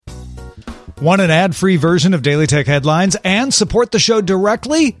Want an ad-free version of Daily Tech Headlines and support the show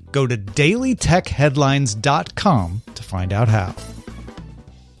directly? Go to dailytechheadlines.com to find out how.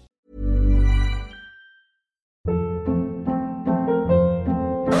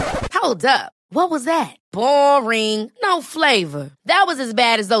 Hold up. What was that? Boring. No flavor. That was as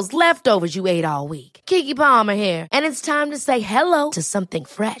bad as those leftovers you ate all week. Keke Palmer here, and it's time to say hello to something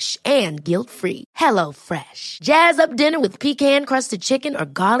fresh and guilt-free. Hello Fresh. Jazz up dinner with pecan-crusted chicken or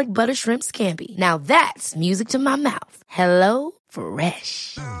garlic butter shrimp scampi. Now that's music to my mouth. Hello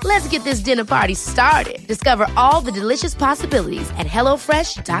Fresh. Let's get this dinner party started. Discover all the delicious possibilities at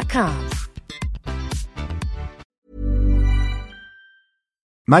hellofresh.com.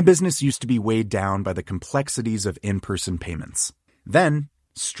 My business used to be weighed down by the complexities of in-person payments. Then,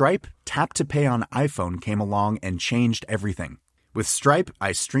 Stripe Tap to Pay on iPhone came along and changed everything. With Stripe,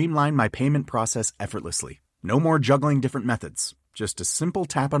 I streamlined my payment process effortlessly. No more juggling different methods. Just a simple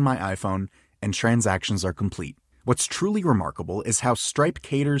tap on my iPhone and transactions are complete. What's truly remarkable is how Stripe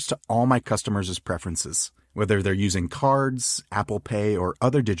caters to all my customers' preferences. Whether they're using cards, Apple Pay, or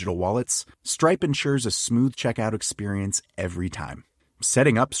other digital wallets, Stripe ensures a smooth checkout experience every time.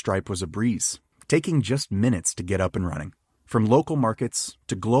 Setting up Stripe was a breeze, taking just minutes to get up and running. From local markets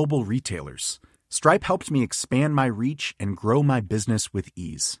to global retailers, Stripe helped me expand my reach and grow my business with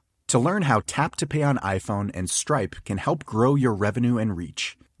ease. To learn how Tap to Pay on iPhone and Stripe can help grow your revenue and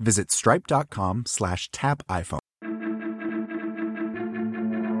reach, visit stripe.com/tapiphone.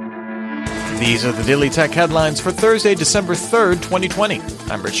 These are the Daily Tech headlines for Thursday, December 3rd, 2020.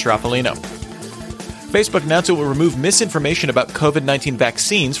 I'm Rich Stroffolino. Facebook announced it will remove misinformation about COVID-19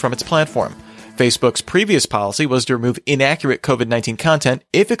 vaccines from its platform. Facebook's previous policy was to remove inaccurate COVID-19 content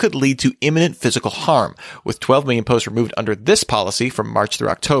if it could lead to imminent physical harm, with 12 million posts removed under this policy from March through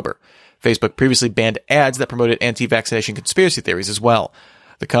October. Facebook previously banned ads that promoted anti-vaccination conspiracy theories as well.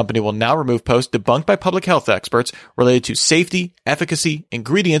 The company will now remove posts debunked by public health experts related to safety, efficacy,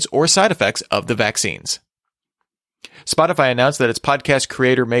 ingredients, or side effects of the vaccines. Spotify announced that its podcast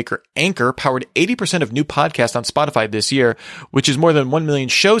creator maker Anchor powered 80% of new podcasts on Spotify this year, which is more than 1 million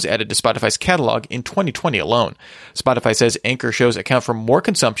shows added to Spotify's catalog in 2020 alone. Spotify says Anchor shows account for more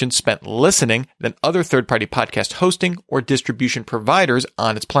consumption spent listening than other third-party podcast hosting or distribution providers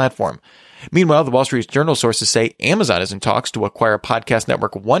on its platform. Meanwhile, the Wall Street Journal sources say Amazon is in talks to acquire podcast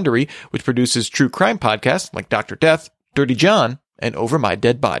network Wondery, which produces true crime podcasts like Dr. Death, Dirty John, and Over My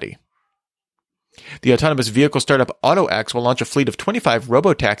Dead Body. The autonomous vehicle startup AutoX will launch a fleet of 25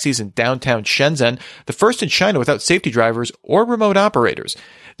 robotaxis in downtown Shenzhen, the first in China without safety drivers or remote operators.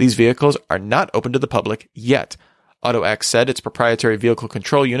 These vehicles are not open to the public yet. AutoX said its proprietary vehicle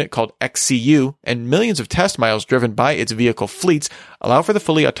control unit called XCU and millions of test miles driven by its vehicle fleets allow for the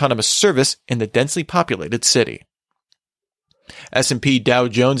fully autonomous service in the densely populated city. S&P Dow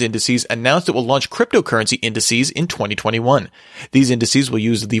Jones Indices announced it will launch cryptocurrency indices in 2021. These indices will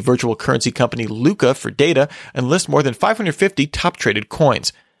use the virtual currency company Luca for data and list more than 550 top-traded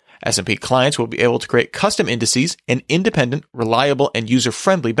coins. S&P clients will be able to create custom indices and independent, reliable, and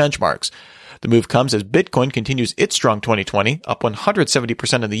user-friendly benchmarks. The move comes as Bitcoin continues its strong 2020, up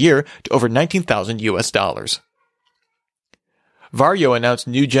 170% in the year to over $19,000. Varjo announced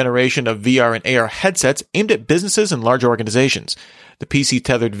new generation of VR and AR headsets aimed at businesses and large organizations. The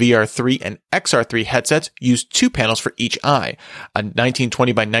PC-tethered VR3 and XR3 headsets use 2 panels for each eye, a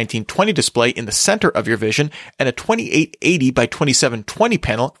 1920 by 1920 display in the center of your vision, and a 2880 by 2720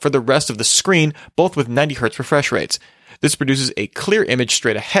 panel for the rest of the screen, both with 90 Hz refresh rates. This produces a clear image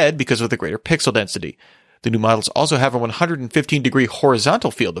straight ahead because of the greater pixel density. The new models also have a 115-degree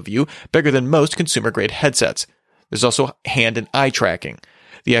horizontal field of view, bigger than most consumer-grade headsets. There's also hand and eye tracking.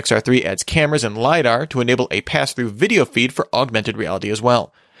 The XR3 adds cameras and LiDAR to enable a pass-through video feed for augmented reality as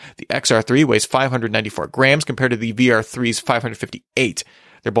well. The XR3 weighs 594 grams compared to the VR3's 558.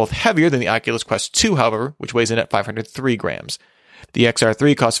 They're both heavier than the Oculus Quest 2, however, which weighs in at 503 grams. The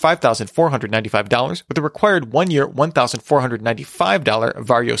XR3 costs $5,495 with a required 1-year, $1,495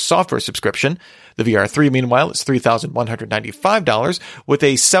 Varjo software subscription. The VR3, meanwhile, is $3,195 with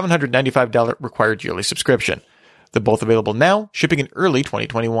a $795 required yearly subscription. They're both available now, shipping in early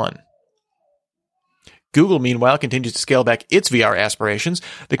 2021. Google, meanwhile, continues to scale back its VR aspirations.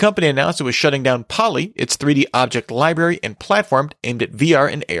 The company announced it was shutting down Poly, its 3D object library and platform aimed at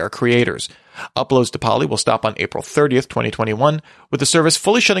VR and AR creators. Uploads to Poly will stop on April 30th, 2021, with the service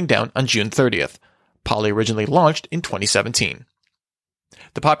fully shutting down on June 30th. Poly originally launched in 2017.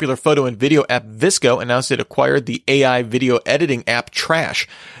 The popular photo and video app VSCO announced it acquired the AI video editing app Trash.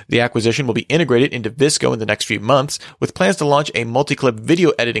 The acquisition will be integrated into VSCO in the next few months, with plans to launch a multi-clip video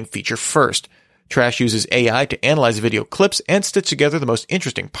editing feature first. Trash uses AI to analyze video clips and stitch together the most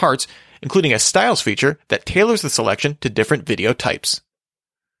interesting parts, including a styles feature that tailors the selection to different video types.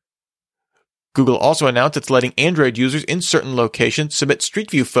 Google also announced it's letting Android users in certain locations submit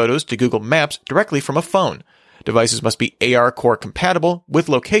Street View photos to Google Maps directly from a phone. Devices must be AR-Core compatible, with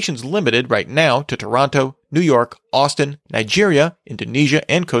locations limited right now to Toronto, New York, Austin, Nigeria, Indonesia,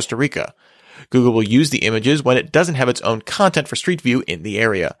 and Costa Rica. Google will use the images when it doesn't have its own content for Street View in the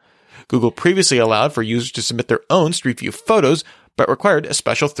area. Google previously allowed for users to submit their own Street View photos, but required a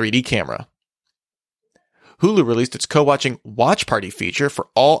special 3D camera. Hulu released its co-watching Watch Party feature for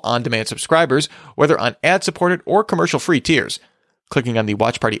all on-demand subscribers, whether on ad-supported or commercial-free tiers. Clicking on the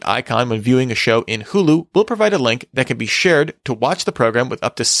Watch Party icon when viewing a show in Hulu will provide a link that can be shared to watch the program with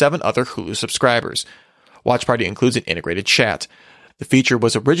up to 7 other Hulu subscribers. Watch Party includes an integrated chat. The feature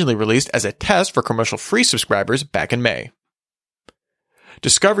was originally released as a test for commercial-free subscribers back in May.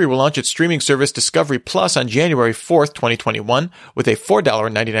 Discovery will launch its streaming service Discovery Plus on January 4th, 2021, with a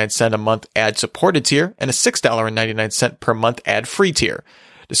 $4.99 a month ad-supported tier and a $6.99 per month ad-free tier.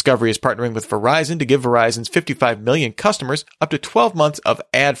 Discovery is partnering with Verizon to give Verizon's 55 million customers up to 12 months of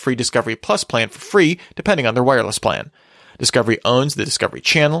ad-free Discovery Plus plan for free, depending on their wireless plan. Discovery owns the Discovery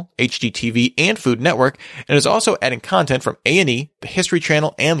Channel, HGTV, and Food Network, and is also adding content from A&E, the History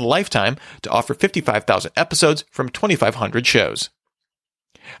Channel, and Lifetime to offer 55,000 episodes from 2,500 shows.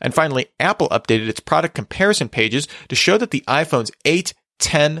 And finally, Apple updated its product comparison pages to show that the iPhones 8,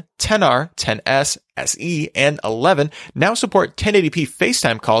 10, 10R, 10S, SE, and 11 now support 1080p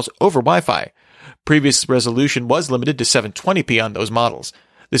FaceTime calls over Wi-Fi. Previous resolution was limited to 720p on those models.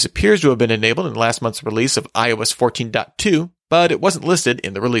 This appears to have been enabled in last month's release of iOS 14.2, but it wasn't listed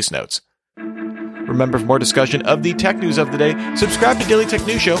in the release notes. Remember, for more discussion of the tech news of the day, subscribe to Daily Tech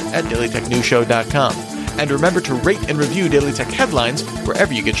News Show at dailytechnewsshow.com. And remember to rate and review Daily Tech Headlines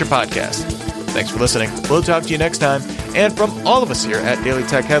wherever you get your podcasts. Thanks for listening. We'll talk to you next time. And from all of us here at Daily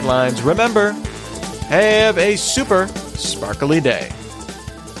Tech Headlines, remember, have a super sparkly day.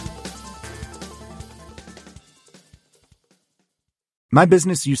 My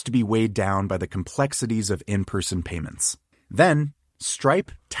business used to be weighed down by the complexities of in-person payments. Then,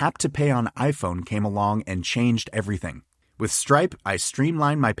 Stripe Tap to Pay on iPhone came along and changed everything. With Stripe, I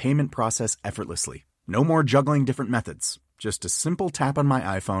streamlined my payment process effortlessly. No more juggling different methods. Just a simple tap on my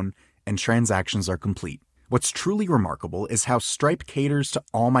iPhone and transactions are complete. What's truly remarkable is how Stripe caters to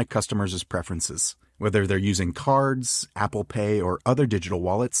all my customers' preferences. Whether they're using cards, Apple Pay, or other digital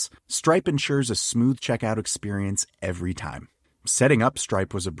wallets, Stripe ensures a smooth checkout experience every time. Setting up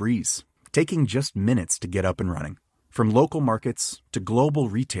Stripe was a breeze, taking just minutes to get up and running. From local markets to global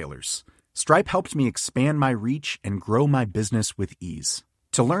retailers, Stripe helped me expand my reach and grow my business with ease.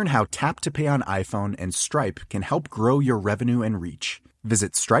 To learn how Tap to Pay on iPhone and Stripe can help grow your revenue and reach,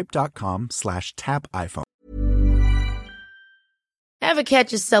 visit stripe.com/tapiphone. Ever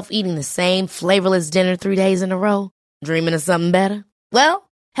catch yourself eating the same flavorless dinner 3 days in a row? Dreaming of something better? Well,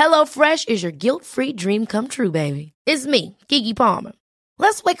 HelloFresh is your guilt-free dream come true, baby. It's me, Keke Palmer.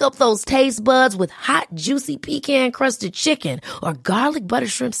 Let's wake up those taste buds with hot, juicy pecan-crusted chicken or garlic butter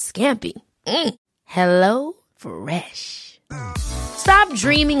shrimp scampi. Hello Fresh. Stop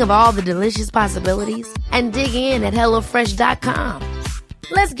dreaming of all the delicious possibilities and dig in at HelloFresh.com.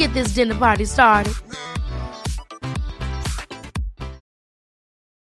 Let's get this dinner party started.